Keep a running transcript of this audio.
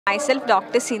Myself,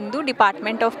 Dr. Sindhu,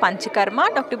 Department of Panchakarma,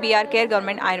 Dr. B.R. Care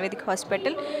Government Ayurvedic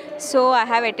Hospital. So I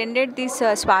have attended this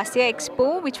Swasthya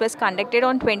Expo, which was conducted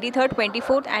on 23rd,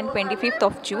 24th and 25th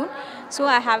of June. So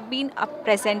I have been a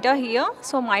presenter here.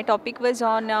 So my topic was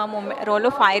on role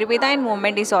of Ayurveda in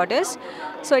movement disorders.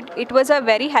 So it was a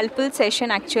very helpful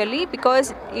session actually,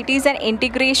 because it is an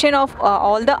integration of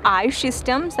all the Ayush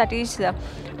systems, that is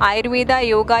Ayurveda,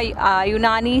 Yoga,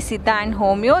 Unani, Siddha and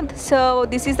Homeo. So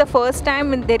this is the first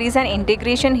time there is an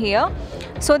integration here.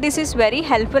 So this is very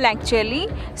helpful actually.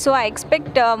 So I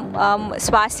expect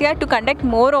Swasthya to conduct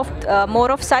more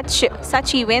of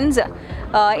such events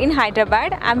in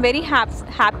Hyderabad. I'm very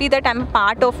happy that I'm a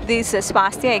part of this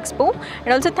Swasthya Expo,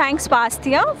 and also thanks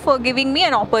Swasthya for giving me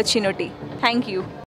an opportunity. Thank you.